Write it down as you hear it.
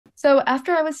So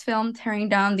after I was filmed tearing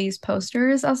down these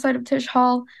posters outside of Tisch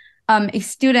Hall, a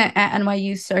student at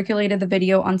NYU circulated the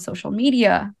video on social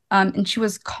media, and she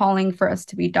was calling for us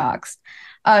to be doxxed.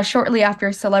 Shortly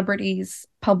after, celebrities,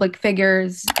 public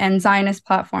figures, and Zionist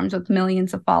platforms with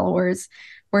millions of followers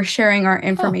were sharing our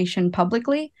information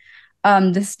publicly.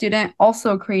 The student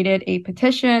also created a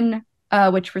petition,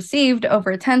 which received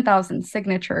over 10,000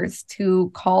 signatures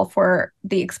to call for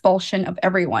the expulsion of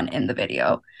everyone in the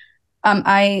video.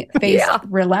 I faced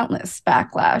relentless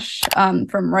backlash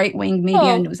from right-wing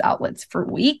media and news outlets for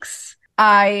weeks.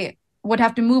 I would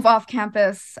have to move off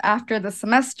campus after the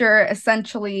semester,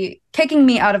 essentially kicking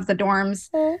me out of the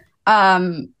dorms,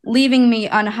 leaving me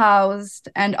unhoused,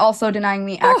 and also denying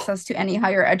me access to any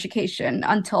higher education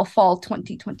until fall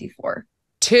 2024.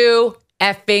 Too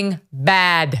effing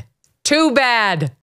bad. Too bad.